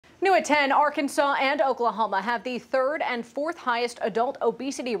New at 10, Arkansas and Oklahoma have the third and fourth highest adult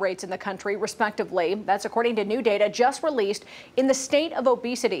obesity rates in the country, respectively. That's according to new data just released in the State of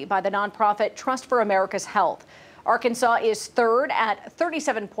Obesity by the nonprofit Trust for America's Health. Arkansas is third at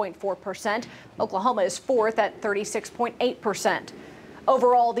 37.4%. Oklahoma is fourth at 36.8%.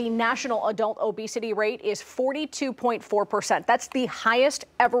 Overall, the national adult obesity rate is 42.4%. That's the highest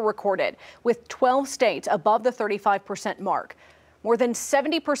ever recorded, with 12 states above the 35% mark. More than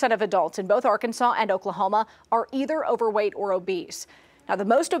 70% of adults in both Arkansas and Oklahoma are either overweight or obese. Now, the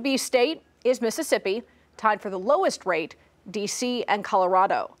most obese state is Mississippi, tied for the lowest rate, D.C. and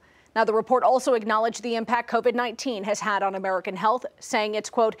Colorado. Now, the report also acknowledged the impact COVID-19 has had on American health, saying it's,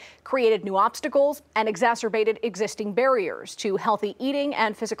 quote, created new obstacles and exacerbated existing barriers to healthy eating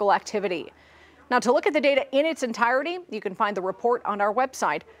and physical activity. Now, to look at the data in its entirety, you can find the report on our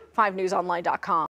website, 5newsonline.com.